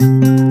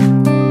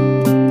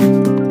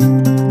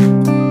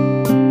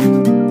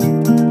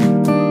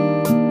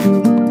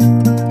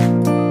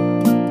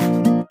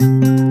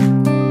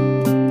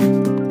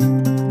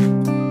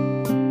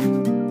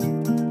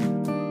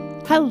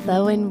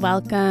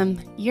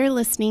You're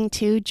listening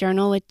to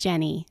Journal with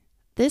Jenny.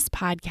 This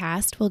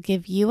podcast will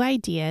give you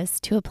ideas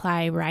to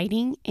apply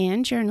writing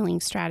and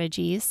journaling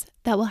strategies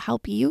that will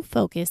help you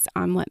focus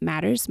on what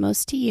matters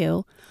most to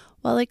you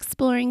while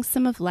exploring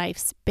some of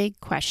life's big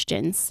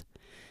questions.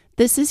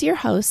 This is your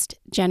host,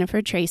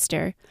 Jennifer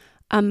Traister,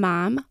 a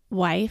mom,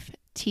 wife,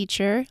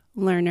 teacher,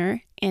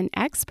 learner, and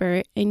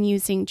expert in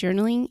using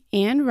journaling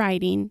and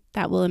writing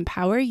that will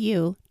empower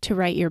you to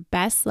write your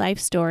best life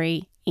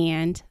story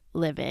and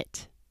live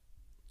it.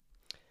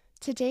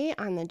 Today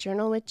on the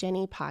Journal with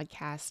Jenny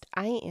podcast,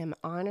 I am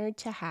honored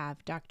to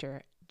have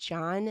Dr.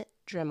 John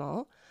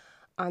Drimmer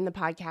on the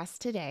podcast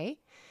today.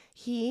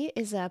 He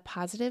is a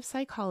positive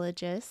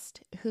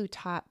psychologist who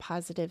taught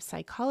positive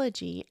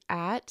psychology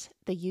at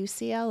the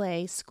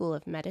UCLA School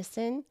of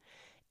Medicine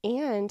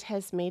and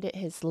has made it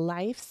his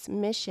life's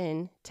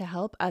mission to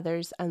help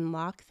others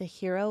unlock the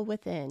hero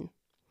within.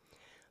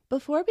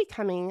 Before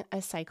becoming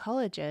a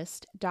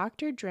psychologist,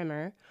 Dr.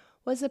 Drimmer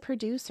was a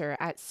producer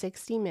at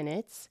 60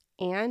 Minutes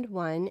and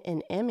won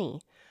an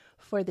Emmy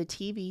for the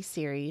TV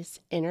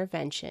series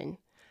Intervention,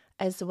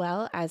 as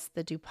well as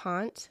the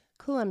DuPont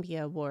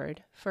Columbia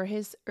Award for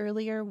his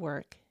earlier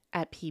work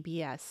at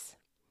PBS.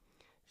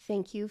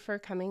 Thank you for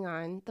coming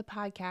on the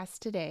podcast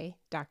today,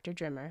 Dr.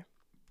 Drimmer.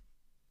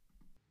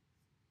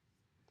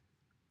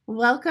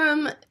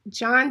 Welcome,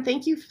 John.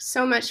 Thank you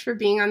so much for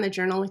being on the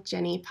Journal with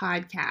Jenny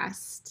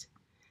podcast.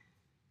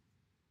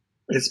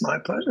 It's my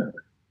pleasure.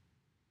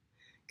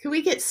 Could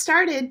we get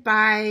started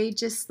by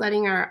just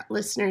letting our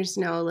listeners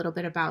know a little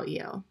bit about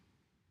you?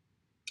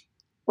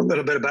 A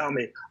little bit about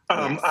me.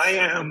 Yes. I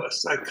am a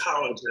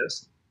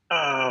psychologist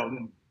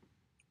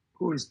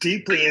who's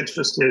deeply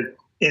interested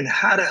in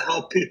how to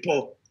help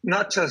people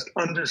not just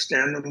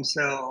understand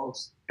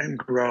themselves and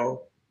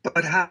grow,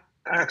 but how to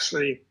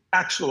actually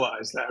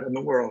actualize that in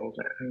the world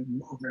and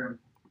move them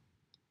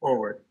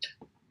forward.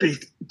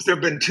 There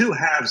have been two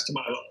halves to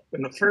my life.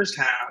 In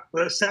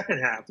the second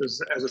half is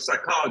as a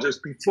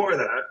psychologist. Before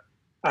that,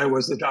 I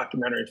was a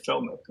documentary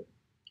filmmaker.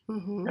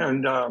 Mm-hmm.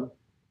 And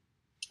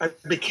I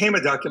became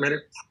a documentary.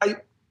 I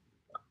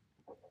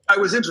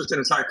was interested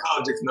in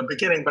psychology from the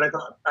beginning, but I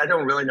thought, I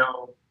don't really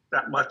know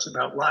that much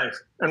about life.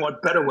 And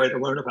what better way to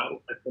learn about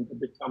life than to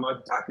become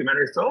a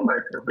documentary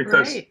filmmaker?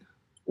 Because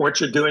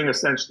what you're doing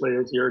essentially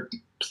is you're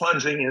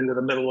plunging into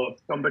the middle of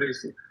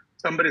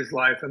somebody's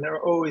life, and there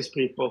are always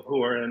people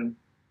who are in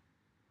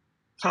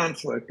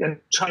conflict and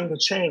trying to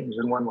change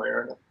in one way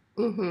or another.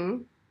 Mm-hmm.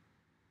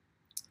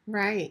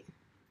 Right.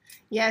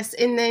 Yes.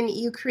 And then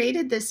you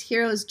created this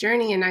hero's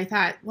journey, and I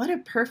thought, what a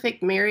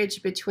perfect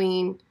marriage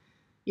between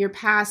your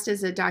past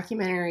as a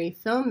documentary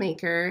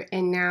filmmaker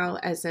and now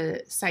as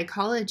a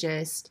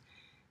psychologist.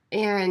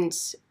 And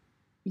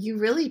you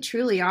really,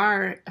 truly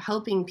are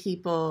helping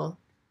people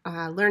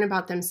learn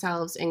about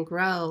themselves and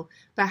grow.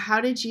 But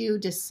how did you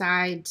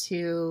decide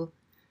to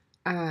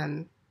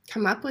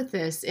come up with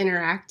this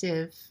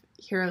interactive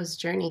hero's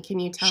journey? Can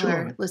you tell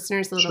our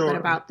listeners a little bit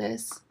about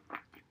this?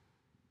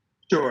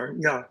 Sure,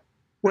 yeah.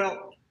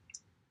 Well,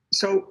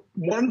 so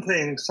one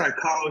thing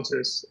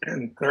psychologists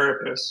and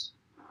therapists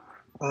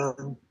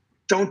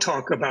don't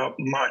talk about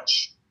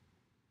much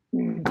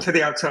to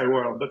the outside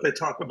world, but they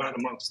talk about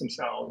amongst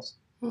themselves,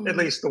 at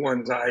least the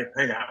ones I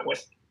hang out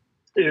with,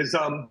 is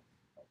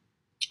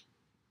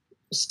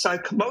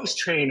most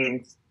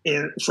training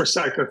for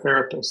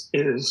psychotherapists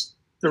is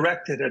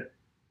directed at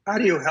how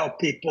do you help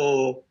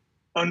people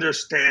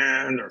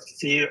understand or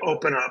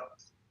open up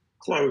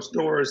closed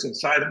doors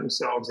inside of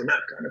themselves and that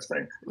kind of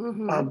thing.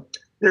 Mm-hmm.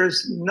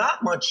 There's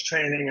not much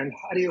training on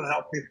how do you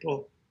help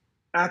people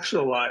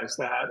actualize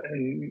that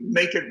and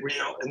make it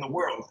real in the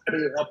world. How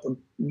do you help them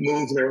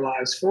move their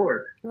lives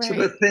forward? Right. So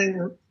the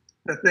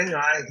thing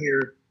I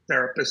hear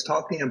therapists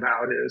talking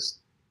about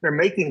is they're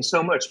making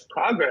so much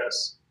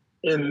progress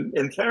in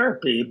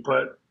therapy,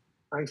 but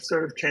I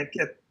sort of can't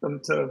get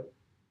them to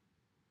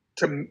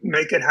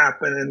make it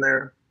happen in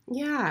their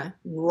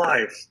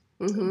life.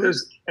 Mm-hmm.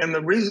 And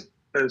the reason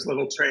there's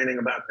little training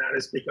about that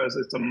is because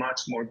it's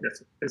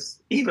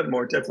even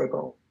more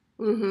difficult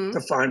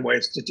to find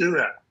ways to do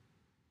that.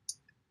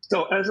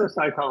 So as a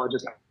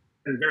psychologist,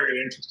 I'm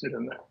very interested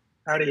in that.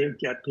 How do you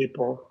get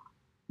people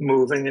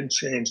moving and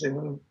changing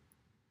and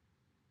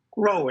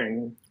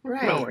growing in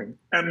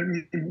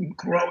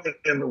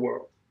the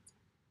world?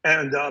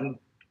 And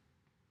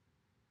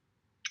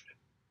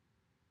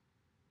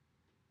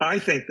I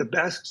think the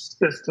best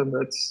system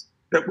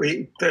that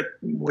we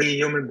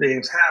human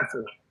beings have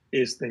for that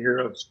is the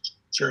hero's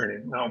journey.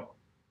 Now,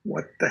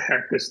 what the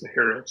heck is the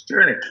hero's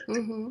journey?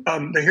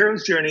 Mm-hmm. The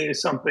hero's journey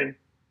is something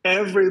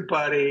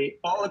everybody,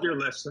 all of your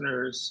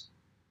listeners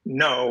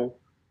know,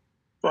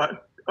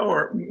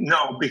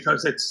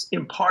 because it's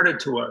imparted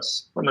to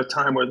us from the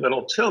time we're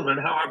little children.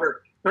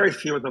 However, very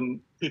few of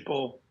them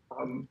people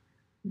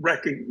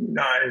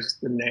recognize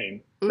the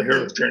name, the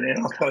hero's journey,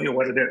 and I'll tell you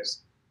what it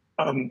is.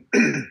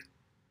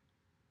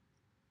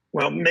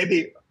 Well,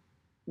 maybe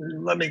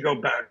let me go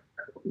back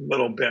a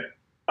little bit.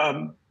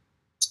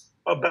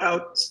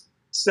 About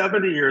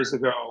 70 years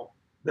ago,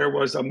 there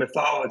was a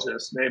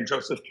mythologist named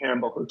Joseph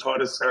Campbell who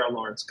taught at Sarah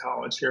Lawrence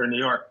College here in New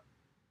York.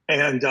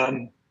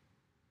 And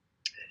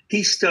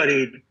he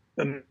studied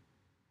the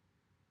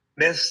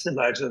myths and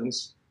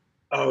legends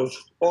of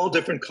all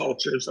different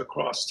cultures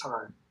across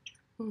time.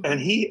 Mm-hmm. And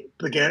he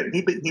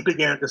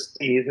began to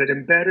see that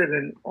embedded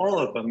in all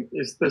of them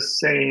is the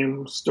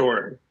same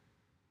story.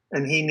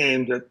 And he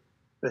named it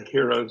The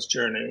Hero's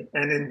Journey.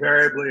 And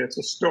invariably, it's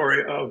a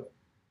story of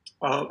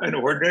an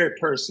ordinary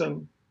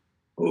person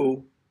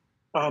who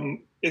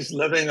is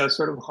living a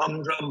sort of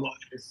humdrum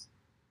life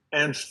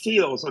and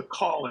feels a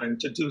calling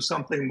to do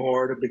something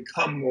more, to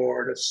become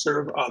more, to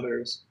serve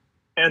others,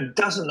 and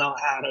doesn't know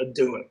how to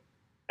do it.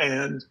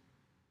 And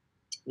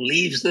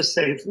leaves the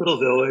safe little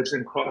village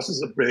and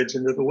crosses a bridge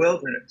into the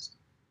wilderness,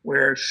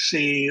 where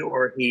she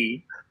or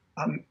he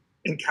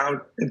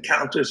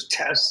encounters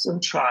tests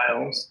and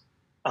trials,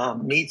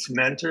 meets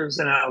mentors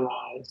and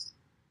allies,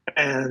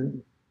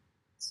 and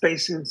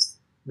faces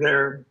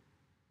their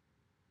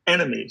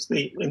enemies,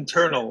 the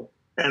internal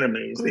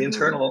enemies, the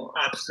internal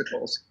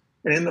obstacles,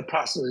 and in the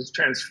process is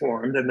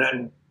transformed, and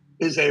then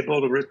is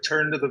able to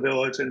return to the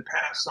village and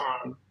pass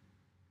on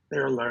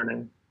their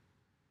learning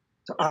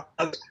to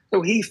others.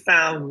 So he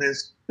found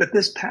that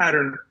this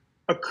pattern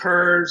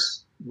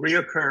reoccurs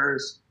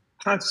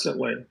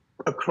constantly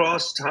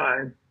across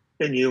time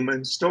in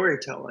human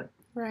storytelling.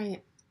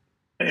 Right.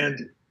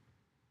 And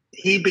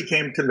he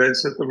became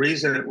convinced that the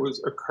reason it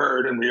was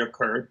occurred and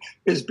reoccurred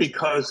is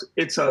because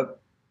it's the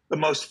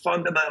most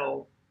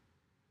fundamental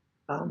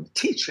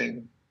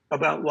teaching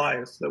about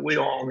life that we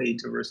all need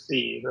to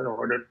receive in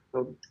order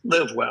to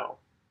live well.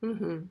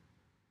 Mm-hmm.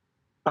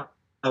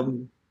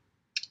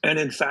 And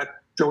in fact,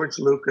 George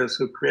Lucas,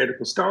 who created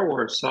the Star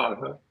Wars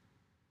saga,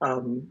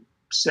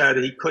 said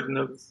he couldn't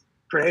have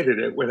created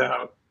it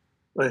without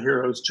the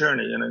hero's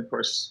journey. And of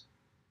course,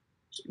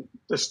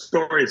 the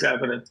story is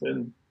evident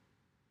in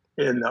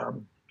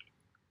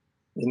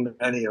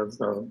many of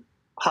the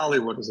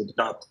Hollywood has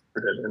adopted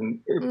it, and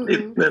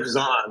it lives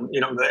on.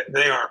 You know,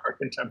 they are our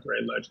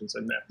contemporary legends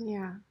and myths.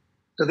 Yeah.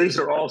 So these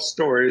are all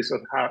stories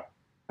of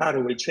how do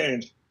we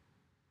change.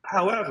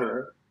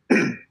 However,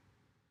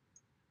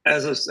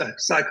 as a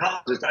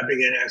psychologist, I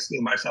began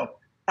asking myself,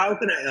 how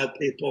can I help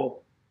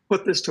people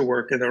put this to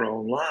work in their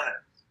own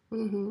lives?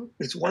 Mm-hmm.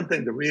 It's one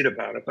thing to read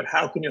about it, but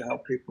how can you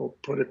help people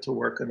put it to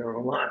work in their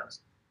own lives?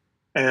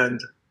 And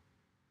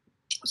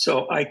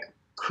so I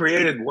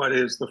created what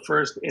is the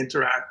first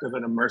interactive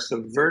and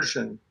immersive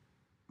version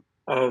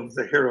of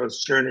the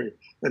hero's journey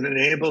that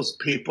enables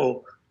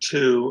people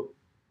to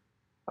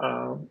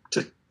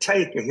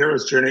take a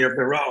hero's journey of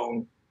their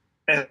own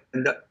and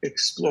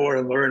explore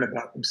and learn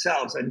about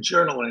themselves. And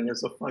journaling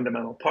is a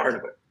fundamental part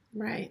of it.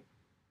 Right.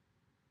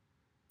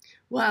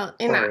 Well,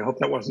 sorry, I hope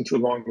that wasn't too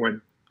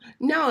long-winded.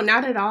 No,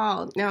 not at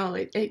all. No,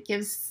 it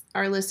gives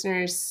our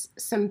listeners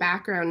some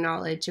background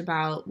knowledge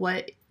about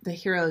what the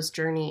hero's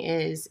journey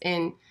is,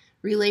 and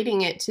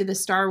relating it to the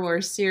Star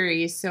Wars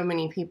series. So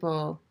many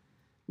people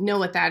know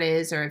what that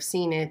is or have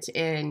seen it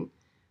and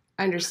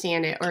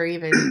understand it, or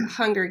even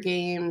Hunger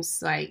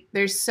Games. Like,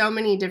 there's so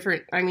many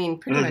different, pretty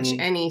much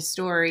any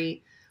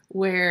story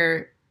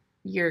where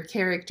your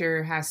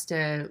character has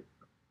to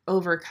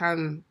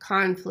overcome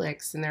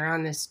conflicts and they're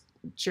on this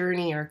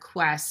journey or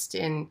quest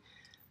and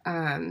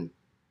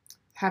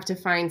have to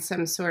find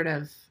some sort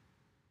of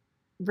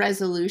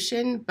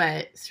resolution,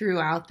 but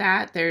throughout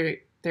that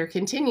there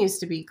continues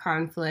to be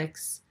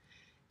conflicts,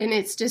 and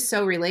it's just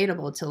so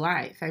relatable to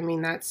life. I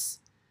mean, that's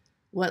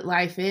what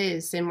life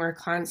is, and we're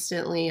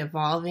constantly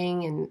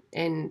evolving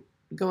and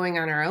going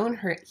on our own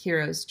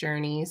hero's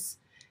journeys,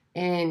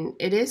 and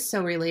it is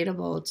so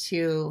relatable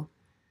to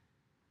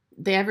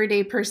the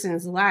everyday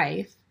person's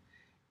life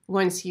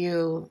once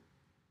you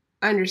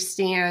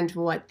understand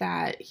what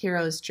that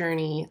hero's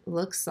journey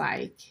looks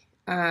like.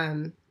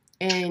 And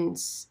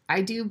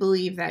I do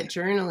believe that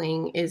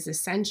journaling is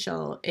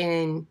essential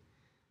in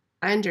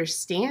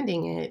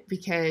understanding it,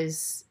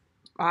 because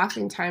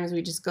oftentimes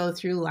we just go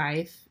through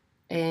life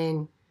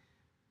and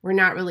we're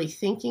not really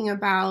thinking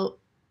about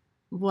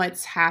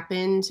what's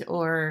happened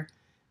or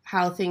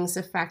how things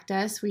affect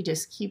us. We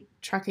just keep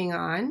trucking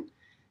on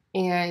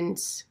and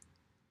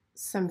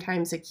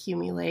sometimes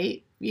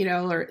accumulate,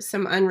 or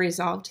some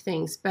unresolved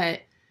things.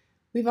 But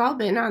we've all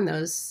been on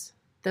those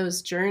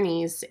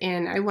journeys,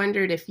 and I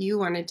wondered if you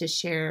wanted to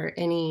share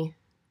any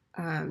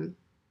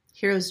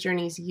hero's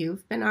journeys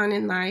you've been on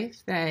in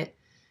life that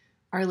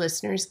our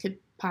listeners could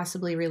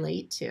possibly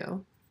relate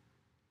to.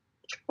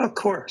 Of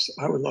course,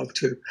 I would love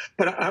to.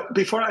 But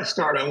before I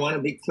start, I want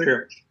to be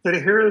clear that a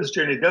hero's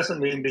journey doesn't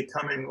mean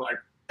becoming like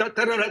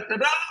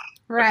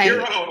right. a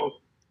hero.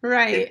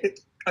 Right.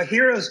 A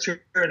hero's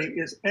journey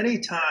is any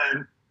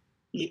time,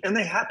 and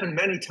they happen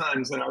many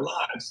times in our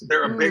lives.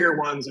 There are bigger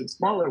ones and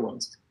smaller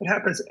ones. It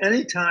happens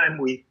anytime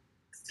we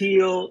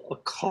feel a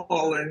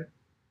calling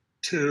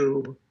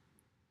to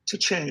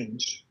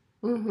change,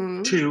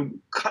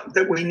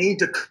 that we need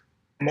to come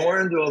more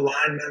into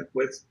alignment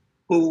with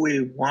who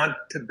we want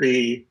to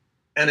be,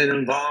 and it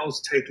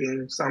involves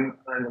taking some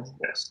kind of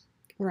risk.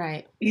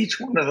 Right. Each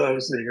one of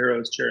those is a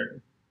hero's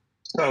journey.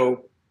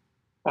 So,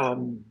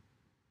 um,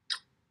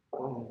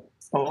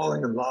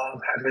 falling in love,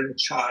 having a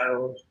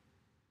child,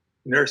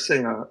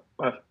 nursing a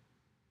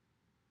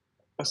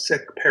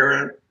sick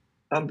parent,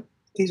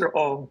 these are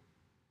all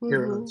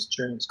hero's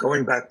journeys.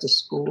 Going back to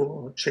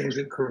school,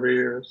 changing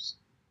careers,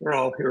 they're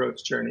all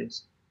hero's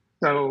journeys.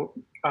 So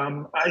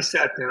I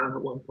sat down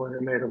at one point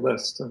and made a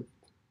list of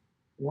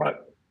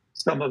what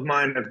some of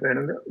mine have been.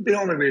 And the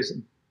only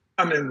reason,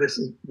 I mean, this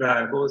is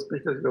valuable is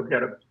because you'll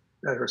get a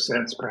better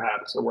sense,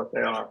 perhaps, of what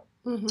they are.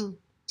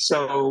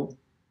 So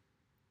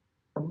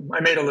I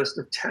made a list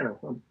of 10 of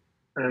them,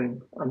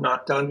 and I'm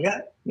not done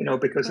yet,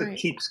 because it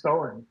keeps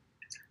going.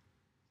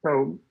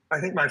 So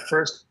I think my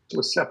first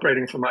was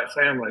separating from my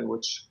family,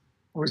 which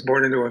I was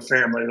born into a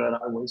family that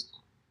I was,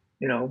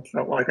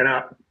 felt like an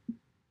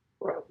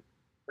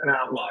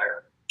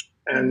outlier.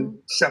 And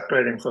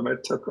separating from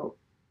it took a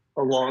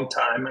long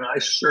time. And I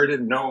sure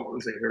didn't know it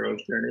was a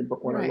hero's journey.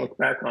 But when I look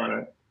back on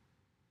it,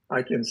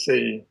 I can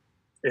see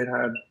it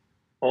had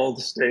all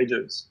the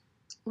stages.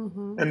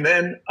 And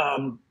then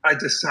I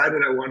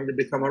decided I wanted to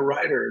become a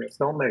writer and a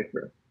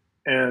filmmaker.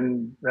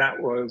 And that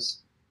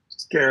was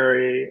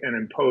scary and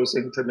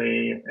imposing to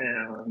me.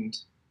 And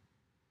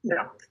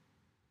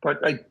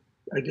but I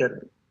did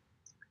it.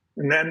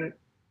 And then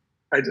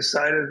I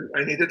decided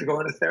I needed to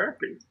go into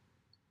therapy.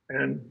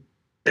 And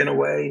in a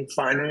way,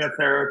 finding a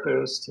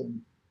therapist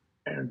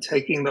and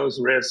taking those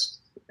risks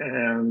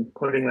and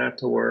putting that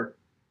to work.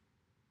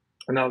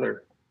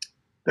 Another.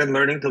 Then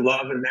learning to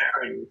love and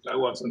marry, which I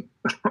wasn't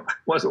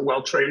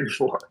well trained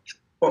for,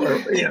 or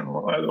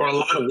a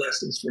lot of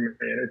lessons for me,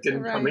 and it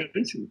didn't come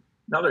easy.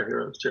 Another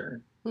hero's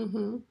journey.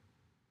 And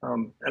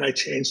I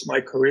changed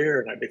my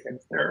career and I became a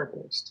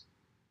therapist.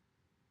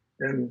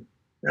 And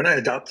then I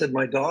adopted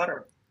my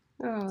daughter.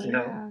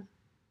 And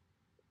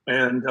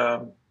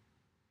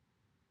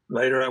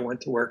later I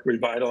went to work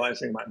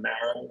revitalizing my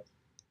marriage.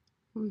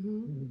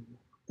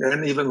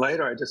 And even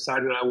later I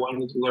decided I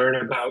wanted to learn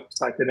about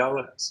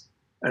psychedelics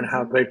and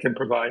how they can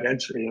provide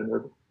entry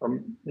into a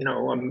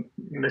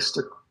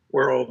mystic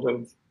world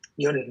of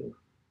unity.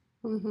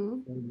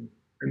 And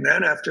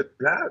then after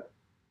that,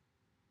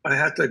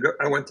 I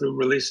went through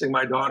releasing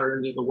my daughter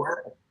into the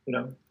world,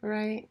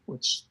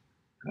 which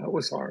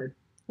was hard.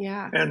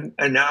 Yeah. And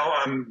now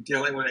I'm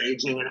dealing with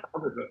aging and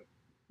elderhood.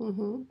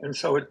 And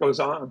so it goes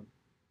on.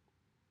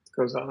 It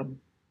goes on.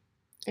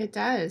 It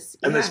does.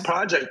 And this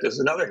project is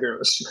another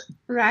hero's.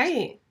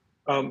 Right.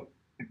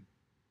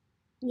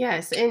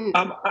 Yes. And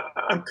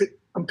I'm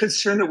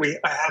concerned that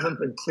I haven't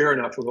been clear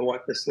enough about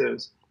what this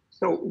is.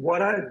 So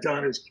what I've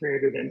done is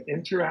created an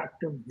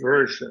interactive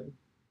version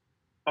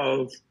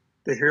of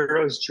the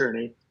hero's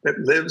journey that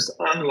lives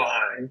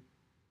online.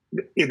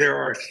 There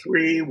are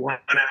 3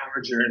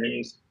 one-hour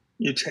journeys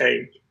you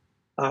take.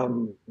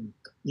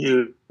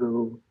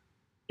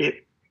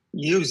 It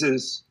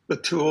uses the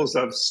tools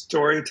of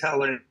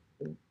storytelling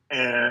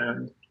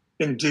and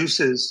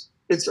induces,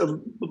 it's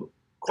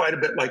quite a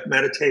bit like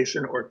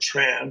meditation or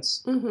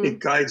trance. It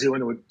guides you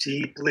into a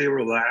deeply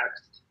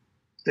relaxed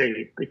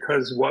state,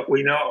 because what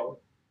we know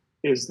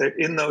is that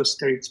in those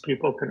states,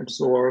 people can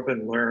absorb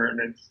and learn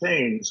and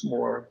change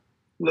more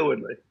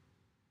fluidly.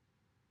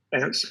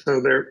 And so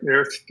there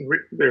are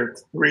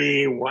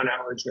 3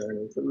 one-hour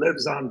journeys. It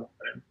lives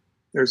online.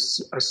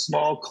 There's a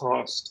small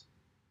cost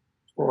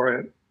for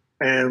it.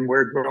 And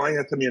we're growing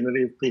a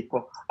community of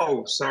people.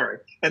 Oh, sorry.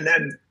 And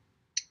then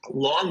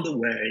along the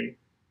way,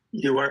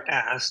 you are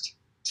asked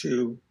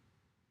to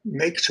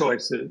make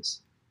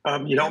choices.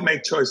 You don't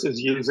make choices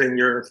using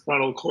your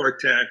frontal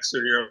cortex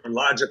or your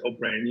logical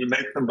brain. You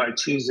make them by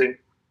choosing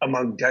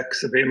among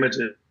decks of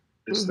images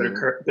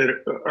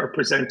that are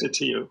presented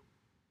to you.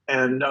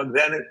 And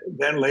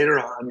then later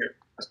on, you're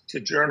asked to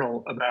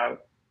journal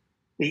about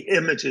the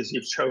images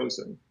you've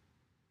chosen.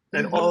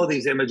 And all of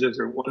these images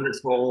are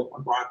wonderful,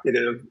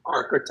 evocative,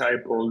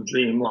 archetypal,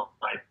 dreamlike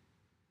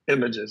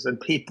images. And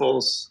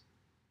people's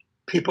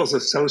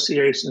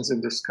associations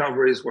and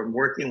discoveries when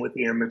working with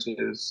the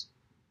images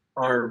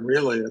are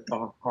really at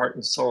the heart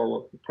and soul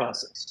of the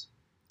process.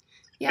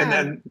 Yeah. And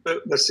then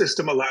the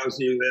system allows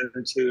you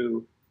then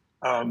to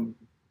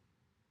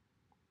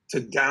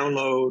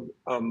download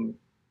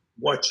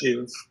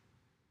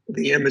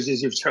the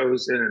images you've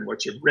chosen and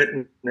what you've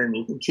written, and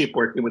you can keep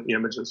working with the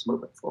images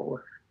moving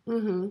forward.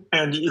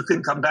 And you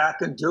can come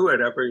back and do it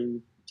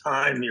every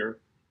time you're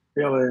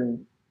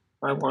feeling,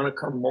 I want to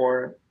come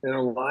more in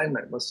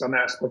alignment with some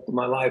aspect of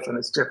my life, and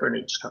it's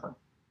different each time.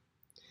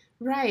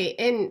 Right.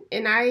 And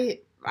I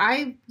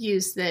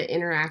use the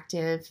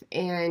interactive,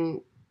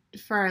 and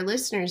for our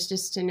listeners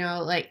just to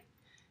know, like,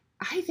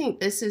 I think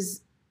this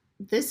is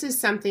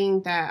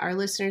something that our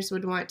listeners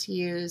would want to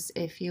use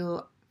if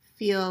you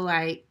feel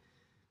like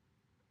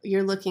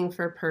you're looking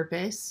for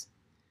purpose,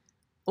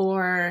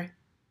 or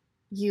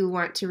you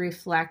want to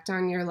reflect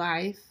on your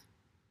life,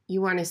 you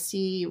want to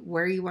see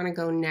where you want to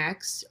go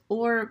next,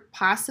 or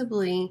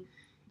possibly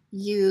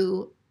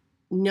you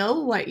know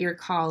what your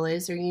call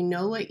is, or you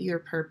know what your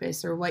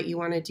purpose or what you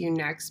want to do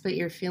next, but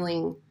you're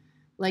feeling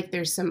like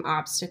there's some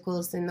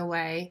obstacles in the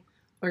way,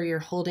 or you're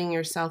holding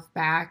yourself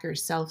back or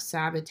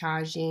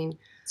self-sabotaging.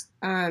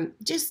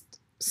 Just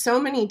so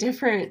many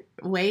different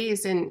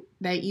ways and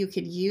that you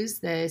could use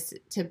this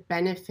to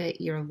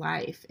benefit your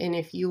life. And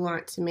if you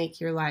want to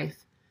make your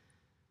life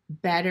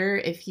better,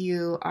 if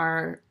you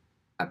are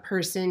a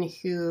person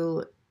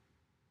who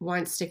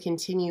wants to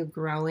continue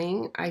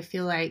growing, I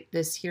feel like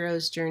this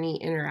Hero's Journey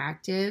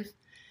Interactive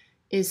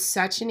is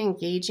such an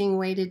engaging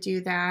way to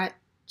do that.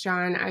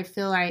 John, I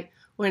feel like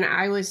when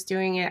I was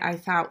doing it, I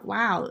thought,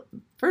 wow,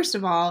 first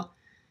of all,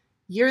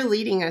 you're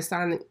leading us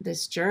on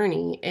this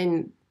journey,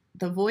 and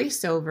the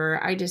voiceover,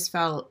 I just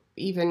felt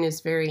even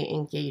is very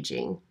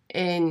engaging.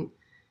 And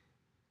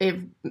if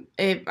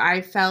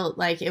I felt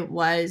like it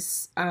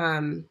was,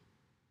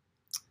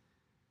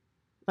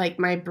 like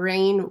my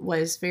brain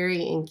was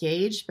very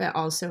engaged, but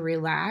also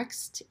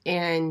relaxed.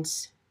 And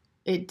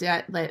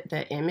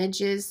the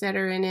images that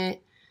are in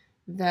it,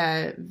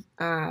 the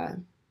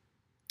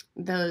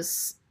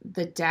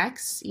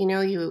decks,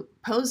 you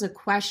pose a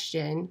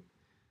question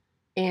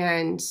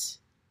and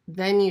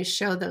then you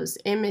show those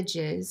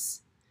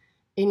images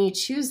and you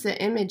choose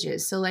the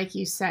images. So like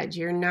you said,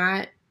 you're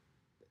not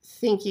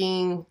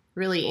thinking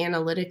really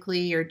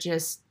analytically,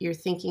 you're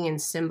thinking in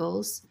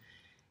symbols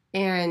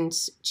and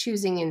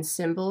choosing in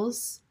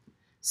symbols.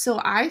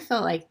 So I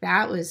felt like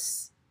that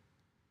was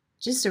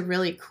just a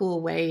really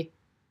cool way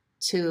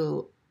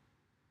to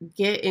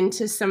get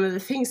into some of the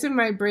things in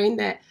my brain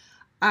that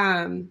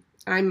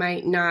I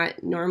might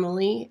not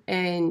normally.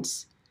 And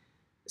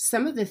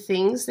some of the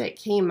things that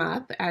came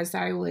up as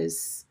I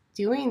was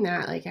doing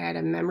that, like I had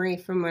a memory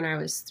from when I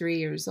was 3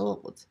 years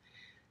old.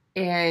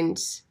 And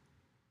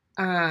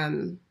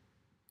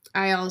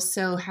I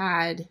also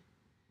had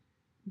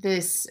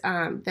this,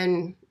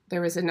 then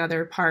there was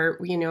another part,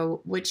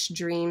 which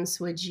dreams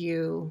would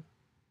you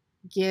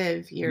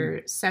give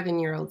your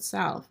 7-year-old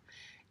self?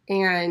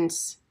 And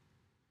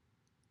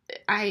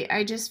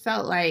I just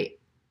felt like,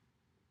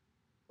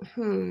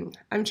 I'm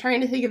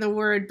trying to think of the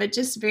word, but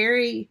just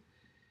very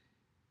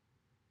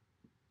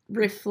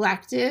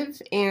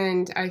reflective.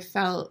 And I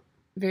felt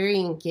very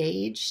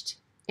engaged,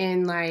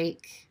 and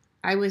like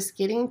I was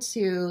getting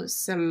to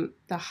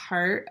the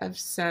heart of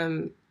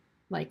some,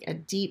 like a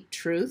deep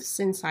truths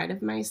inside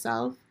of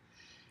myself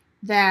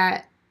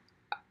that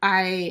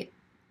I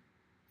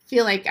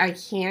feel like I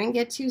can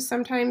get to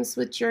sometimes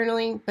with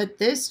journaling, but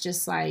this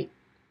just like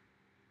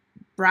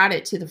brought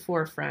it to the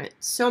forefront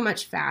so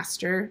much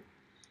faster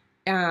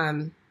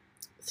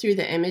through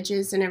the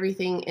images and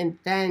everything. And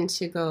then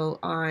to go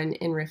on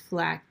and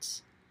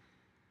reflect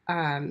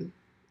through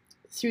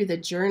the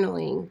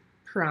journaling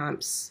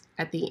prompts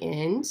at the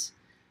end,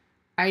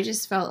 I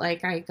just felt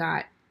like I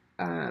got,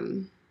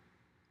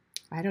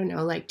 I don't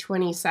know, like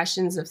 20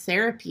 sessions of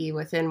therapy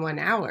within 1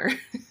 hour,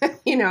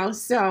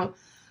 so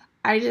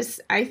I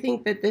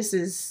think that this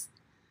is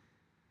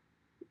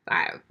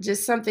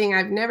just something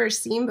I've never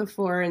seen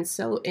before and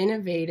so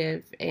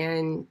innovative.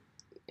 And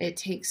it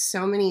takes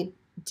so many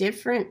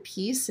different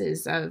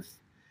pieces of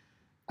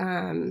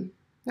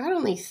not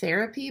only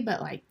therapy,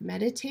 but like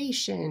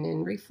meditation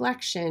and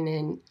reflection,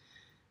 and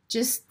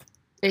just,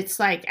 it's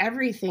like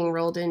everything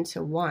rolled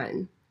into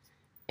one.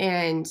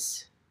 And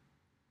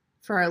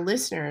for our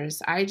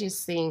listeners, I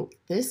just think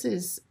this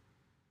is,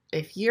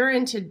 if you're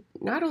into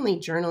not only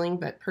journaling,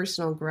 but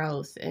personal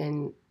growth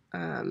and,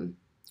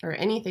 or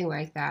anything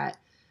like that,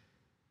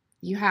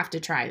 you have to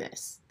try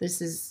this.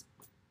 This is,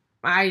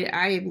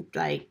 I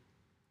like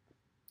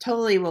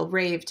totally will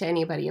rave to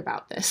anybody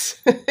about this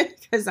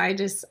because I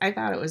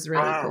thought it was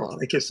really cool.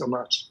 Thank you so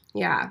much.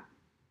 Yeah.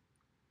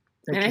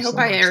 Thank and I hope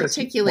I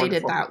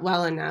articulated that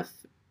well enough,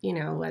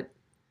 what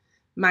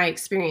my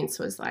experience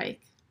was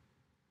like.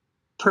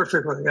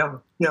 Perfectly. Yeah.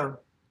 Yeah.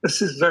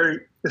 This is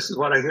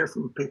what I hear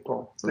from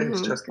people.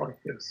 Things just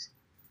like this.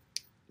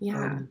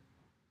 Yeah.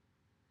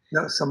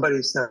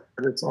 Somebody said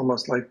it's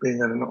almost like being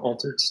in an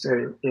altered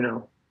state,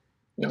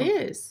 It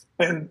is.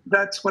 And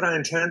that's what I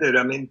intended.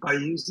 I mean, by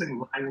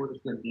using language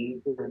and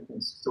music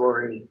and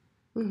story,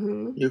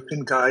 you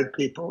can guide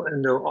people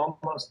into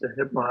almost a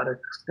hypnotic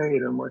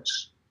state in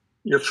which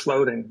you're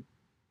floating.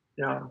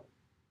 Yeah.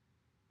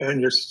 And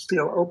you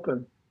feel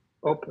open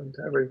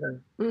to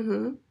everything.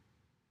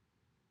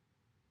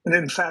 And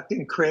in fact,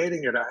 in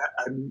creating it, I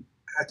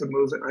had to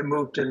move it. I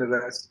moved into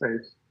that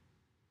space.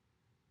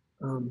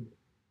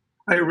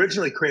 I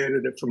originally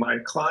created it for my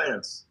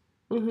clients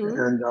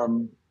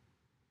and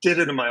did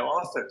it in my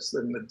office.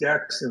 And the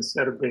decks,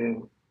 instead of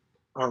being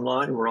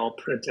online, were all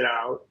printed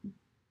out.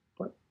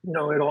 But,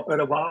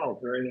 it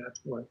evolved very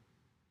naturally.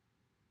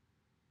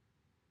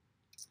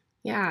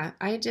 Yeah,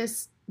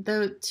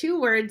 the two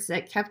words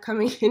that kept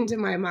coming into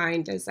my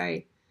mind as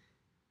I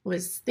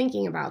was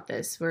thinking about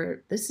this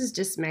were, this is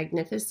just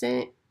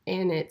magnificent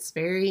and it's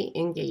very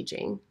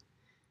engaging.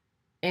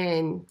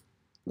 And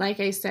like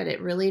I said, it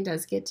really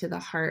does get to the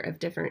heart of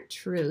different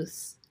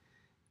truths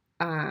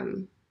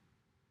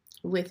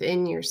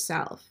within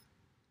yourself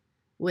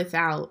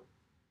without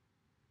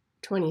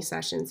 20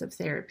 sessions of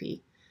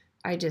therapy.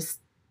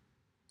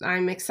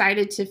 I'm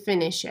excited to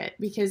finish it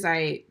because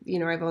I've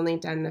only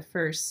done the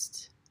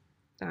first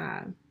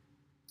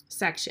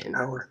section.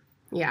 Hour.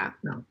 Yeah.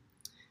 No.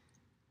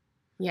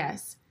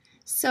 Yes.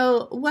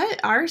 So what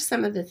are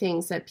some of the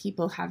things that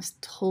people have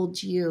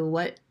told you?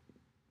 What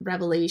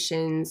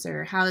revelations,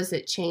 or how has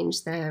it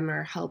changed them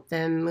or helped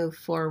them move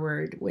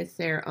forward with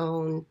their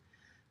own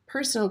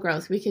personal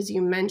growth? Because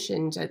you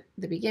mentioned at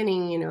the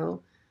beginning,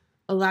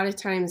 a lot of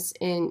times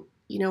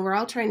we're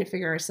all trying to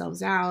figure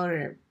ourselves out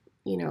or,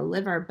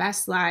 live our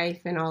best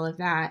life and all of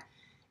that.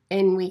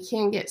 And we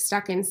can get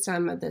stuck in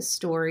some of the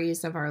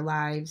stories of our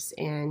lives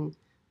and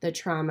the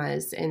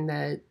traumas and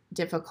the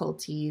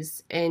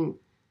difficulties. And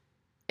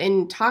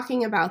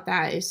talking about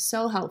that is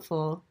so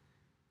helpful.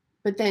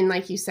 But then,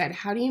 like you said,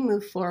 how do you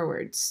move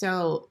forward?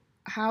 So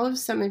how have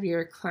some of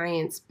your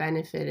clients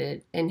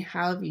benefited, and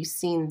how have you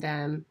seen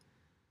them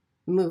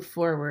move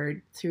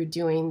forward through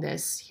doing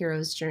this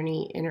Hero's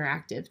Journey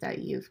Interactive that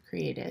you've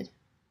created?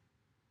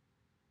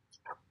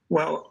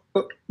 Well,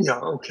 yeah,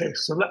 okay.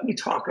 So let me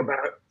talk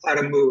about how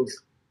to move.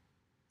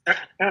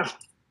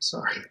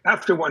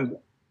 After one.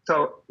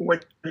 So when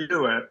you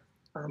do it,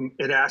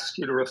 it asks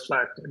you to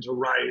reflect and to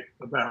write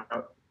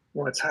about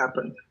what's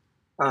happened.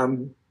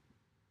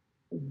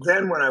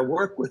 Then when I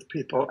work with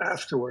people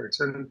afterwards,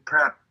 and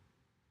perhaps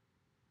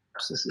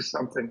this is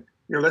something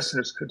your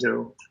listeners could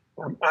do,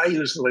 I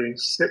usually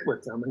sit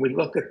with them and we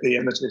look at the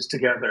images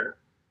together,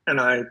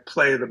 and I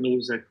play the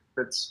music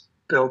that's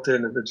built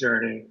into the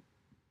journey.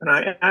 And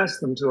I ask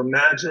them to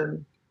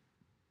imagine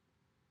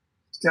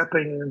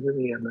stepping into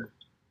the image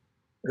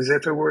as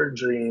if it were a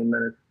dream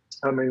and it's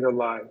coming to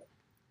life.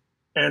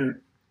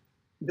 And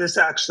this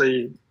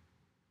actually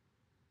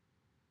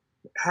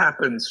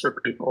happens for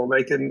people.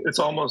 It's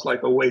almost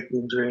like a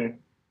waking dream.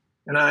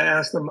 And I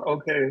ask them,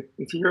 okay,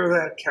 if you're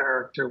that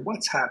character,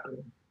 what's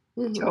happening?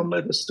 Mm-hmm. Tell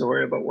me the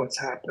story about what's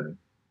happening.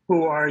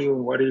 Who are you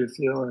and what are you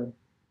feeling?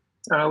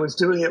 And I was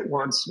doing it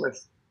once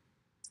with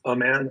a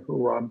man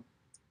who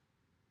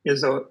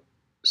is a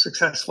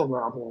successful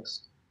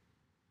novelist.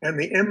 And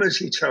the image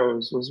he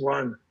chose was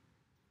one.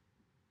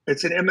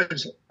 It's an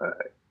image.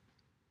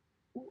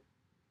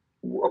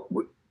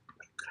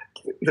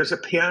 There's a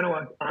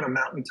piano on a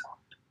mountaintop,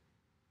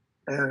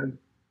 and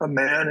a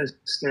man is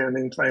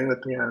standing playing the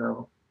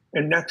piano,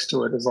 and next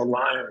to it is a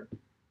lion.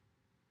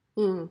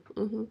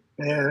 Mm-hmm.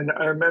 And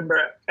I remember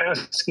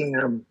asking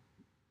him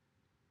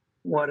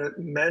what it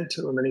meant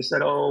to him, and he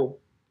said, "Oh,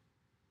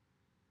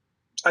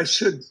 I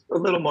should a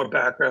little more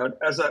background.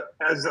 As a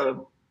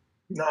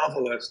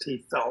novelist,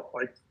 he felt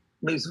like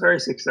he's very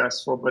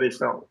successful, but he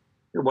felt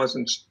it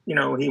wasn't.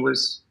 He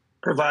was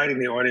providing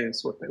the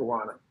audience what they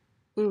wanted.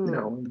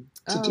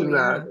 To do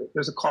that,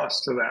 there's a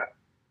cost to that."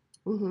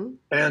 Mm-hmm.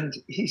 And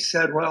he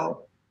said,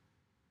 "Well,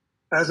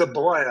 as a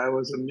boy, I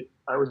was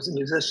a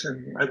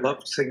musician. I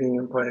loved singing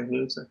and playing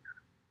music,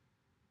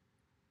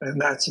 and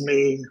that's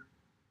me.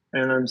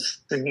 And I'm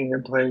singing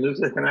and playing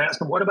music." And I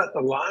asked him, "What about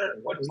the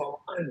lion? What does the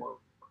lion want?"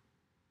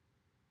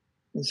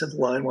 He said, "The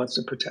lion wants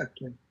to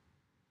protect me.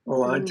 The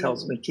lion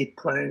tells me, keep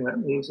playing that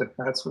music.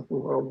 That's what the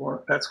world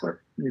wants. That's what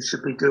you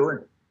should be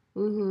doing."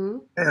 Mm-hmm.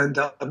 And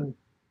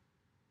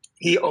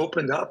he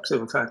opened up to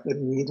the fact that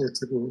he needed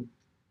to be,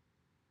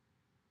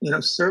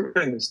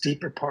 serving this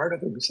deeper part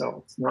of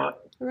himself, not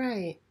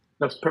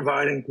just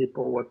providing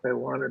people what they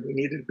wanted. He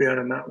needed to be on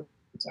a mountain.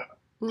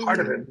 Mm-hmm.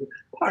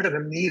 Part of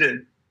him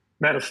needed,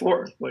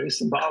 metaphorically,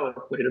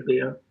 symbolically,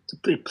 to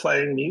be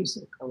playing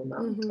music on a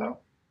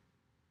mountaintop.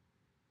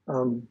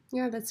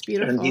 Mm-hmm. That's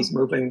beautiful. And he's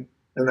moving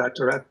in that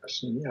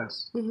direction.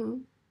 Yes.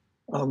 Mm-hmm.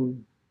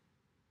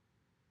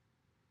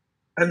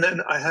 And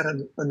then I had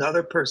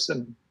another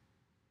person.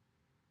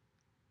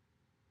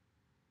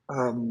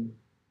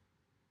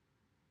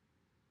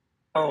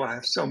 I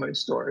have so many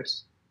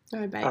stories.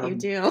 I bet you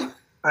do.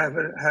 I have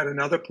had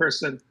another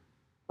person,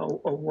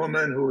 a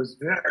woman who was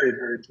very,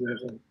 very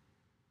driven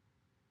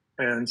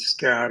and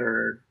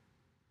scattered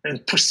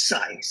and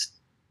precise.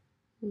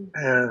 Mm.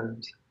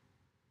 And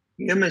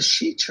the image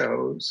she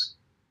chose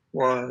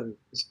was,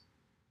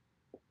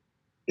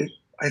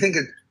 I think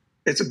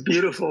it's a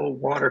beautiful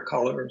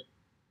watercolor,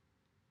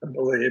 I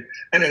believe.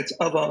 And it's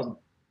of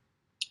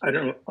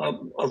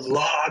of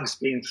logs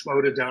being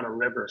floated down a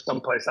river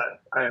someplace,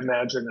 I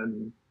imagine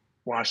in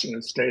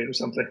Washington State or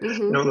something.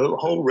 Mm-hmm. The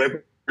whole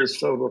river is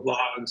filled with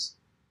logs.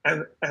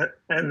 And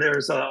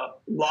there's a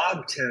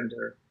log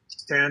tender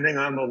standing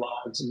on the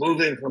logs,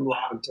 moving from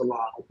log to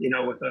log,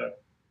 with a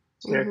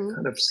stick, mm-hmm.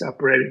 kind of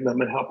separating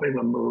them and helping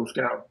them move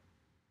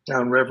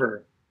down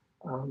river.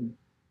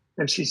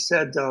 And she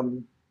said,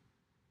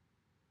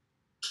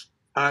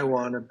 "I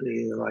want to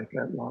be like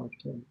that log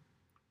tender."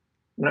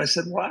 And I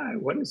said, "Why?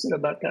 What is it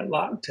about that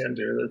log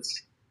tender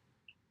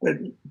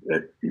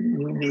that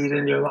you need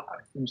in your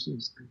life?" And she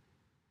said,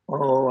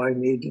 "Oh, I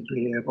need to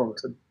be able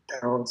to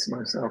balance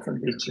myself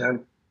and be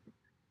gentle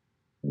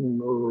and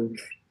move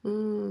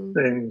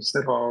things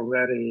that are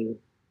already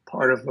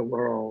part of the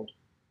world,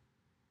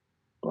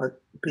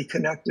 but be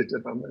connected to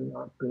them and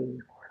not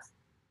be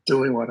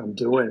doing what I'm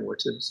doing,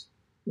 which is,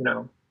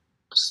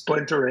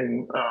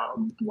 splintering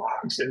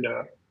logs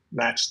into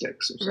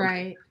matchsticks or something.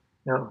 Right.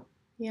 Yeah.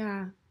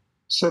 Yeah.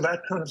 So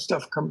that kind of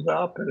stuff comes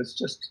up, and it's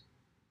just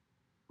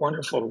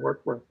wonderful to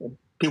work with and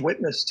be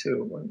witness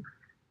to and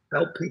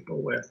help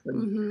people with.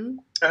 And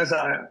as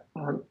I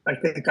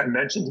think I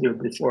mentioned to you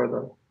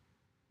before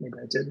maybe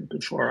I didn't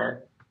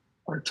before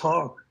our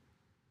talk,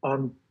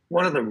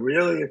 one of the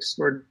really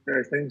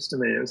extraordinary things to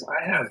me is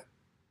I have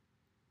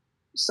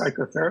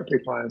psychotherapy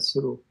clients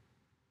who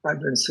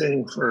I've been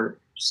seeing for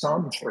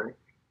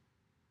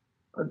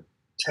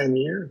 10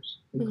 years.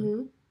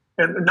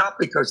 And not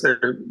because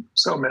they're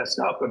so messed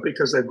up, but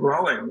because they're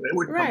growing. They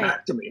wouldn't come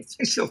back to me.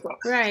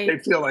 They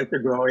feel like they're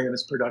growing and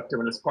it's productive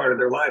and it's part of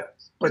their life.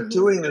 But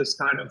doing this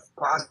kind of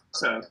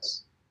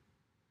process,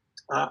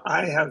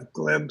 I have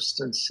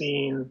glimpsed and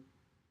seen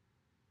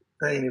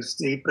things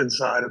deep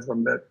inside of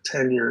them that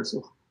 10 years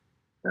of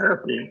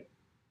therapy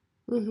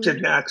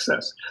didn't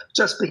access.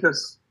 Just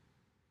because,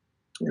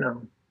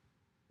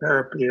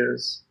 therapy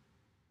is,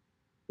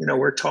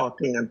 we're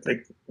talking and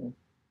thinking.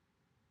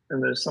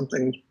 And there's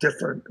something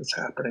different that's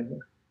happening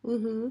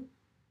there.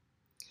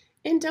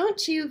 And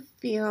don't you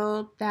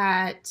feel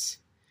that,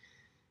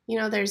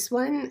 there's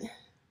one,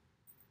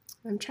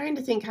 I'm trying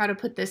to think how to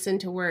put this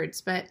into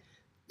words, but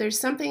there's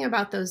something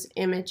about those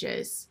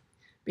images.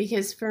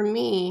 Because for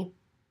me,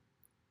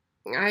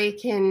 I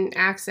can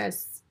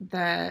access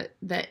the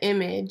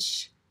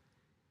image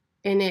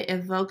and it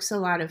evokes a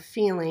lot of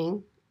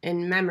feeling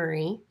and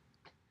memory,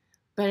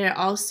 but it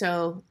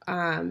also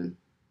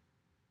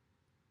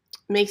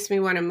makes me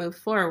want to move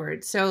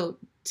forward. So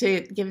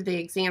to give the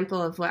example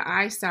of what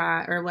I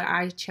saw or what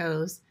I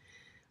chose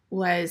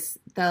was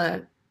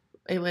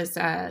it was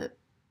a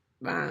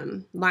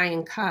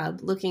lion cub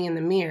looking in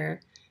the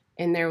mirror,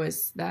 and there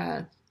was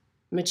the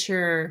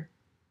mature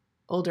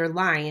older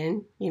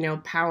lion,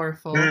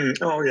 powerful.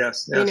 Oh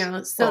yes.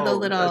 So the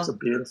little that's a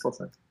beautiful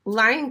thing.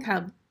 Lion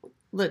cub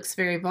looks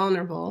very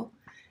vulnerable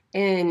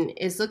and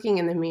is looking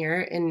in the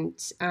mirror, and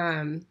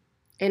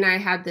I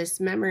had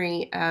this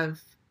memory of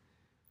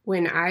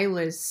when I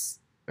was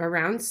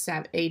around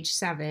age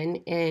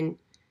 7 and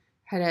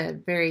had a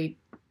very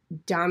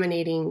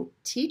dominating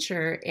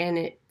teacher, and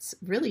it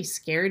really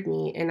scared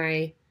me. And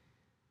I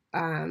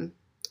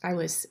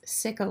was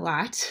sick a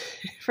lot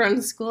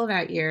from school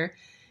that year.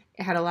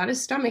 I had a lot of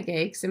stomach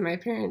aches, and my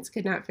parents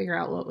could not figure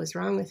out what was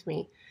wrong with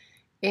me.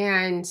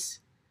 And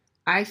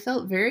I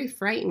felt very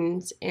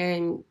frightened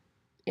and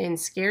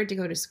scared to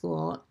go to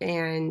school.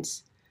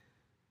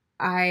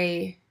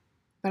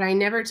 But I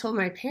never told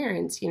my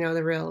parents,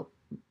 the real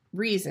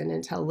reason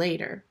until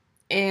later.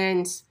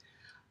 And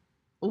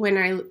when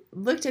I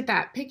looked at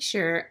that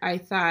picture, I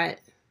thought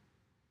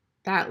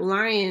that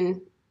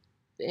lion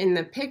in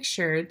the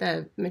picture,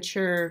 the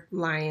mature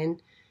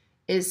lion,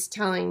 is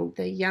telling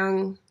the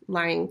young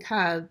lion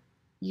cub,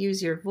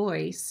 use your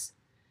voice,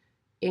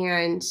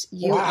 and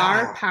you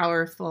are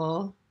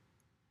powerful.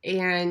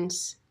 And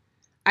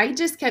I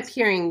just kept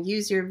hearing,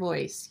 use your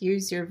voice,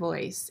 use your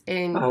voice.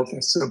 And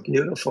that's so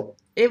beautiful.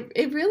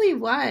 It really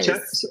was.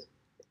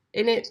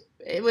 And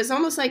it was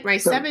almost like my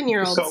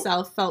 7-year-old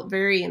self felt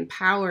very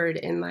empowered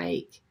and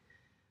like,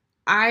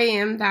 I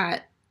am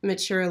that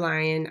mature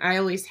lion. I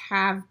always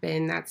have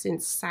been. That's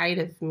inside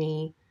of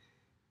me.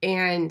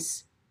 And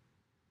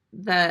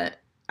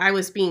I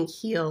was being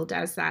healed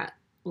as that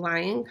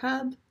lion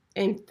cub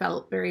and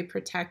felt very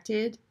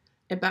protected,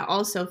 but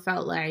also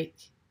felt like,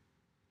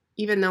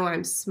 even though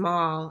I'm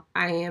small,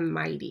 I am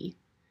mighty.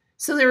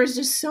 So there was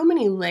just so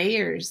many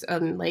layers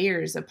and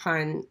layers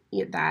upon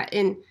that.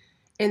 And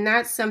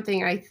that's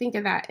something I think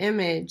of that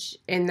image,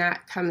 and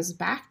that comes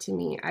back to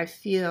me. I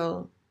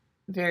feel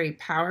very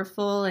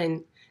powerful.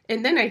 And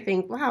then I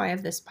think, wow, I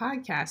have this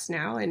podcast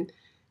now. And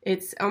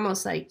it's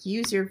almost like,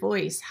 use your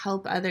voice,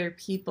 help other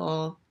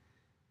people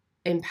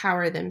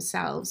empower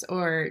themselves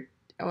or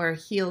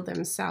heal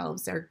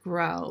themselves or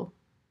grow.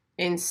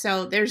 And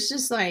so there's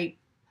just like,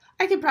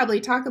 I could probably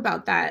talk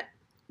about that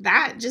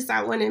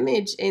one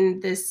image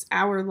in this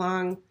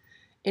hour-long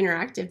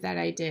interactive that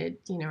I did.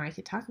 I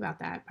could talk about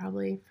that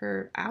probably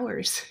for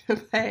hours.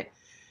 But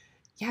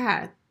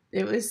yeah,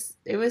 that was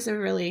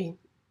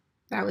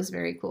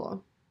very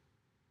cool.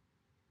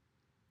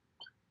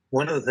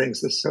 One of the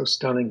things that's so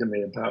stunning to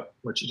me about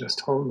what you just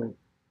told me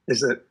is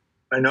that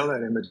I know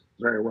that image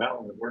very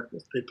well and work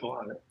with people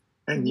on it.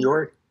 And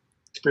your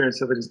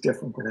experience of it is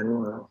different than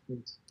anyone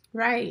else's.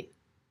 Right.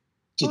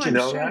 Did you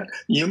know that?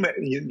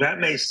 That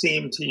may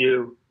seem to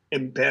you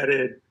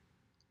embedded,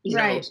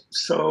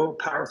 so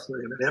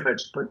powerfully in an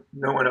image, but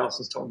no one else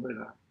has told me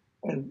that.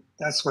 And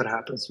that's what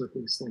happens with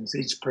these things.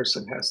 Each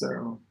person has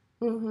their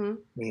own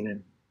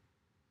meaning.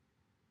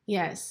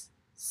 Yes.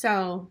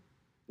 So,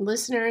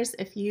 listeners,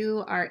 if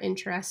you are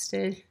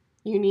interested,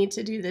 you need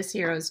to do this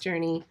Hero's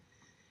Journey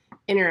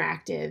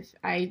interactive.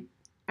 I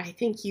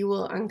think you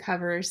will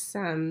uncover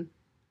some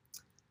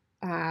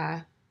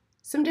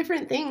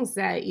different things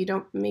that you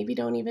don't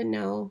even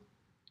know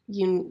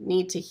you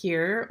need to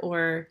hear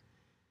or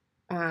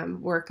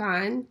work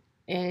on.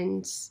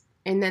 And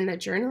then the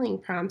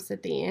journaling prompts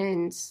at the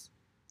end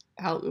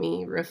help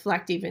me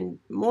reflect even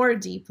more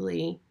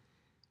deeply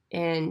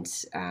and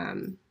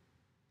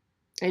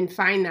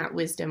find that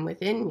wisdom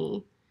within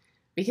me.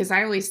 Because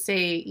I always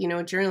say,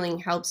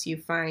 journaling helps you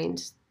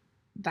find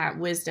that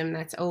wisdom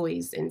that's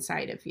always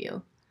inside of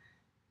you.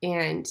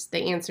 And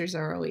the answers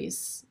are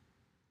always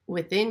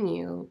within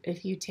you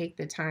if you take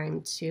the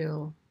time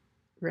to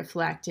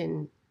reflect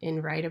and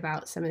write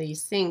about some of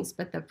these things.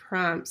 But the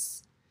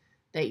prompts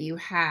that you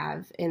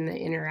have in the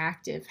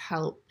interactive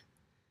help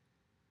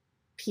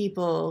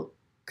people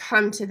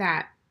come to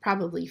that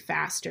probably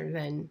faster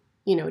than,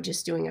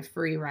 just doing a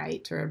free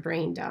write or a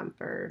brain dump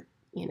or,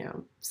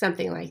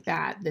 something like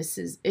that. This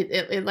is,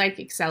 it like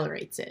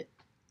accelerates it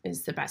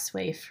is the best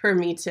way for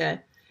me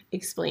to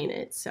explain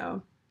it.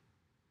 So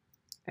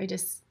I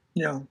just.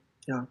 Yeah.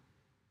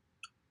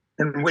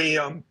 And we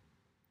have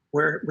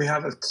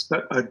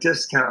a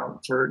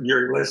discount for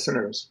your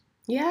listeners.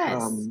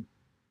 Yes.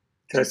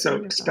 That's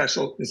so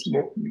special. It's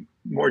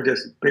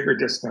bigger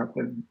discount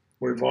than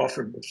we've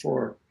offered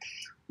before.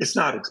 It's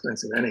not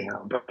expensive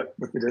anyhow, but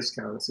with the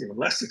discount, it's even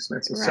less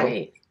expensive.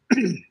 Right.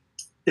 So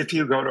if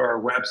you go to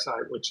our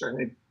website, which I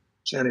think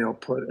Jenny will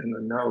put in the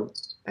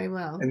notes, I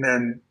will. and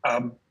then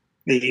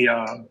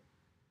the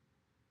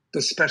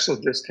special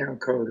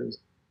discount code is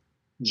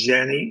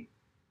Jenny.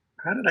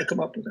 How did I come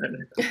up with that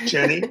name?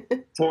 Jenny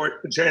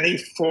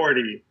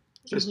 40,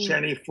 just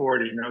Jenny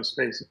 40, no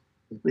spaces,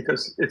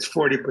 because it's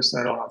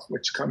 40% off,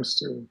 which comes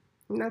to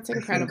that's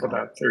incredible.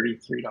 About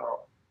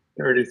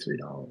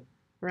 $33.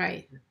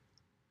 Right.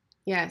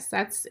 Yes,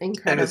 that's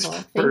incredible.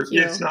 And Thank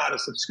you. It's not a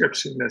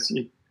subscription.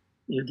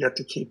 You get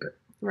to keep it.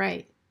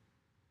 Right.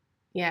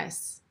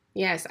 Yes.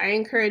 I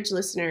encourage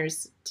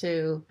listeners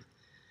to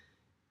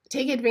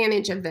take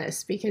advantage of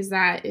this because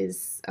that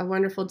is a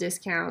wonderful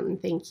discount,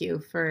 and thank you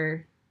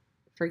for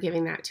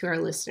giving that to our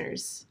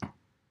listeners.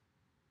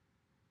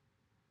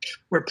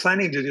 We're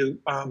planning to do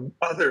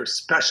other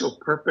special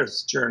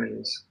purpose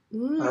journeys.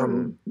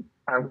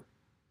 I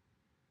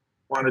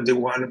want to do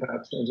one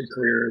about changing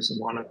careers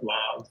and one of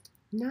love.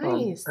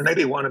 Nice. And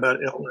maybe one about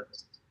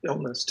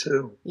illness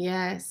too.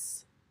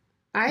 Yes.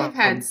 I've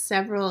had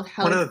several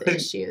health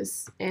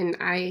issues, and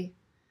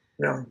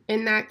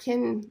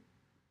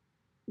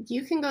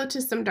you can go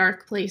to some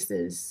dark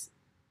places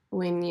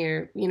when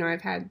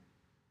I've had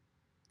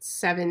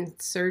 7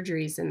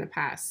 surgeries in the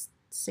past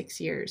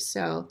 6 years.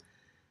 So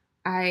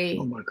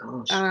oh my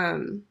gosh.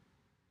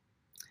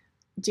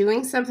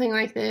 Doing something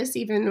like this,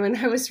 even when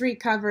I was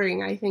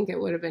recovering, I think it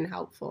would have been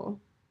helpful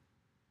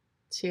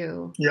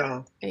to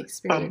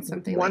experience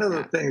something like that. One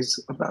of the things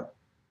about,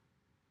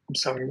 I'm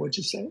sorry, what'd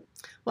you say?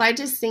 Well, I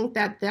just think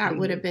that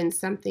would have been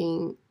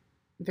something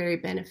very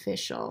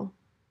beneficial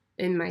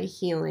in my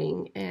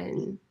healing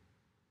and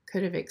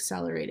could have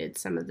accelerated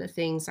some of the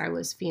things I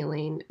was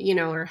feeling,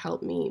 or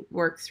helped me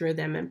work through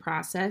them and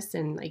process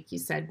and, like you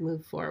said,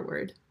 move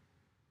forward.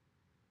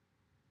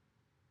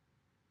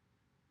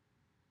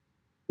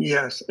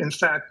 Yes. In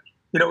fact,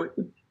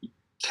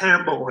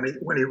 Campbell,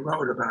 when he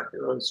wrote about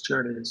heroes'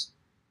 journeys,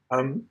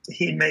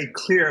 he made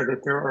clear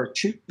that there are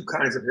 2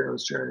 kinds of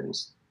heroes'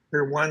 journeys.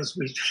 There are ones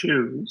we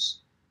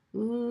choose,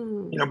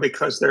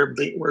 because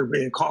we're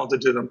being called to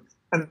do them.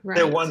 And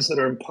there are ones that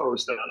are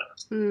imposed on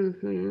us.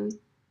 Mm-hmm.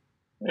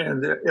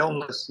 And the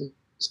illness is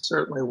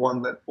certainly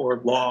one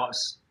or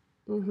loss,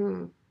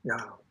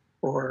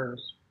 or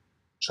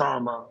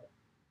trauma.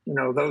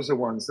 Those are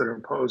ones that are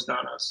imposed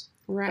on us.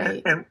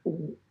 Right. And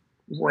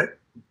what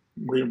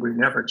we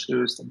never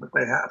choose them, but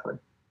they happen.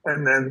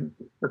 And then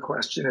the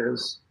question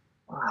is,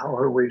 how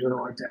are we going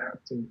to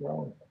adapt and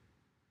grow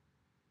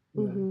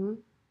and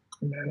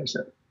manage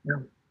it?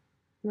 Yeah.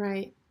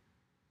 Right.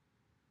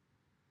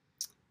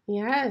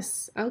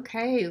 Yes.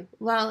 Okay.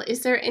 Well,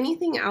 is there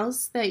anything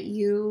else that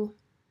you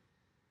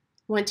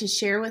want to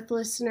share with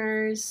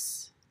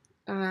listeners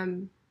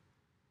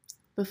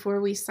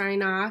before we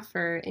sign off,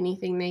 or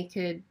anything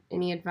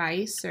any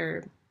advice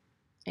or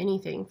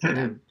anything for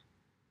them?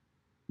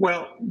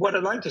 Well, what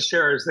I'd like to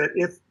share is that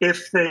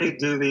if they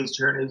do these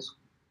journeys,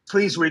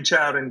 please reach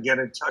out and get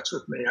in touch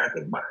with me. I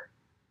think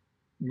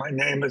my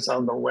name is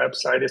on the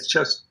website. It's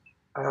just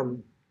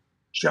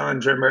John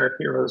Drimmer,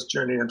 Heroes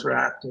Journey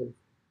Interactive.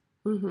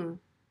 Mm-hmm.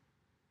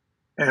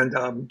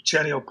 And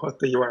Jenny will put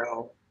the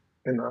URL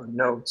in the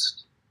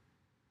notes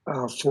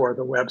for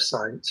the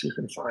website, so you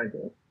can find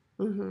it.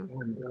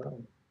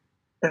 Mm-hmm.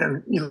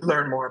 And you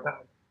learn more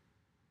about it.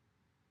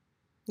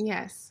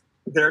 Yes.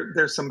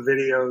 There's some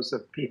videos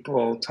of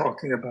people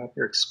talking about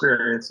their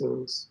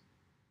experiences,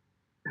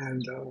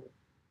 and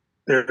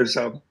there's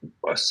a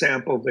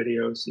sample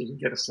video so you can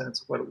get a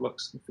sense of what it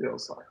looks and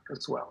feels like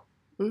as well.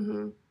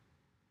 Mm-hmm.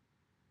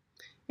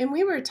 And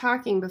we were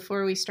talking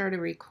before we started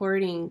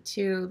recording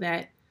too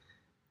that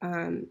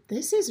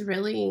this is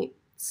really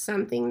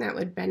something that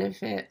would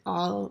benefit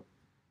all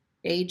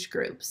age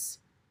groups.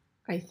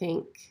 I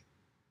think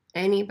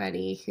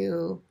anybody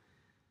who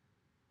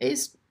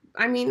is,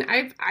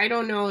 I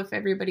don't know if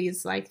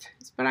everybody's like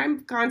this, but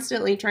I'm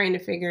constantly trying to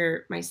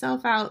figure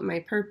myself out, my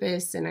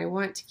purpose, and I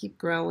want to keep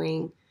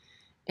growing.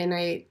 And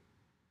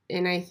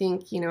And I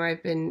think,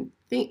 I've been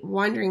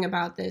wondering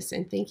about this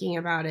and thinking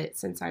about it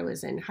since I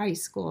was in high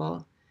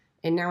school.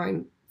 And now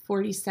I'm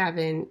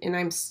 47 and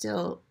I'm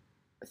still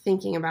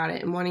thinking about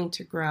it and wanting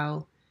to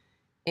grow.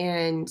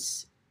 And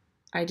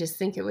I just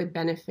think it would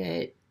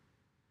benefit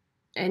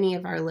any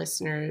of our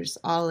listeners,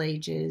 all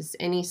ages,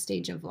 any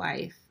stage of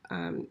life,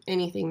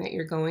 anything that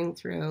you're going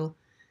through.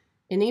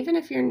 And even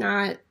if you're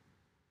not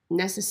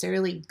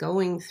necessarily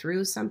going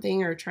through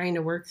something or trying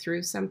to work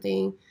through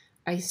something,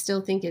 I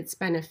still think it's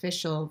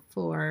beneficial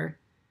for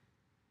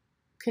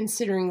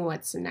considering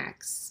what's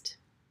next,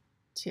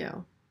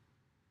 too.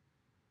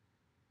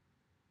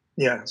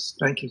 Yes,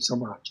 thank you so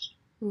much.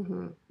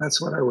 Mm-hmm.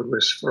 That's what I would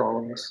wish for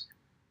all of us.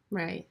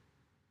 Right.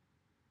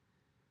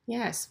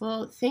 Yes.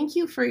 Well, thank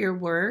you for your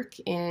work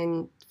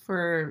and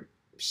for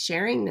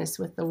sharing this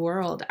with the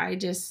world. I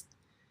just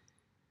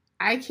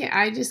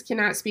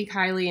cannot speak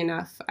highly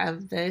enough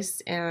of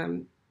this.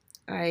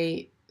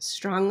 I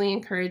strongly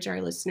encourage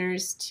our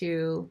listeners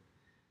to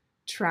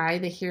try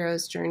the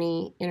Hero's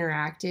Journey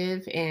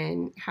Interactive,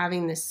 and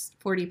having this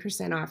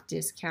 40% off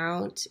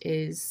discount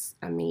is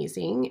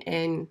amazing.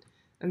 And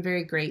I'm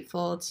very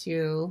grateful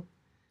to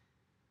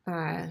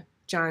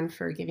John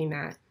for giving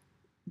that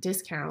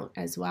discount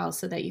as well,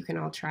 so that you can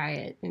all try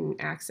it and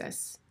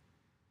access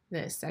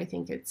this. I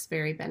think it's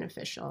very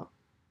beneficial.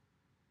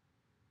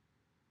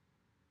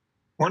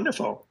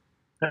 Wonderful.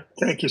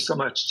 Thank you so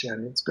much,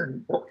 Jenny. It's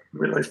been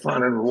really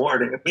fun and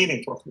rewarding and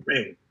meaningful for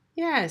me.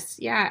 Yes.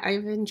 Yeah.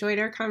 I've enjoyed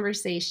our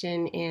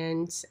conversation,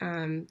 and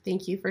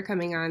thank you for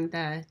coming on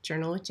the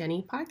Journal with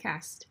Jenny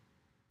podcast.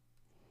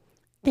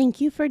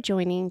 Thank you for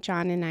joining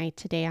John and I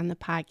today on the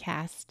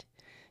podcast.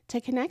 To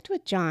connect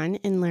with John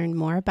and learn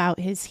more about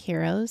his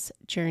Hero's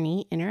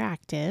Journey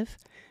Interactive,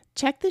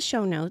 check the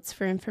show notes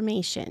for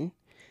information.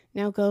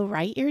 Now go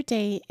write your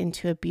day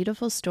into a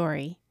beautiful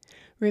story.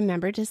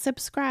 Remember to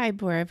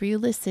subscribe wherever you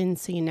listen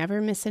so you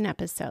never miss an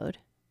episode.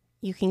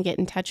 You can get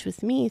in touch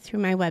with me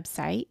through my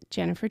website,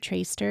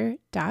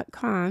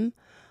 jennifertraster.com,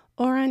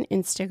 or on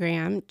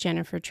Instagram,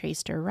 Jennifer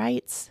Traster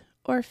Writes,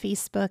 or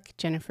Facebook,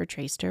 Jennifer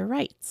Traster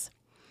Writes.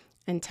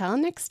 Until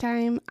next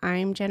time,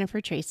 I'm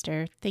Jennifer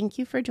Traster. Thank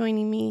you for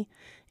joining me.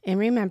 And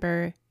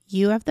remember,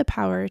 you have the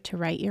power to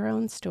write your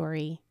own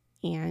story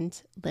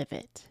and live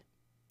it.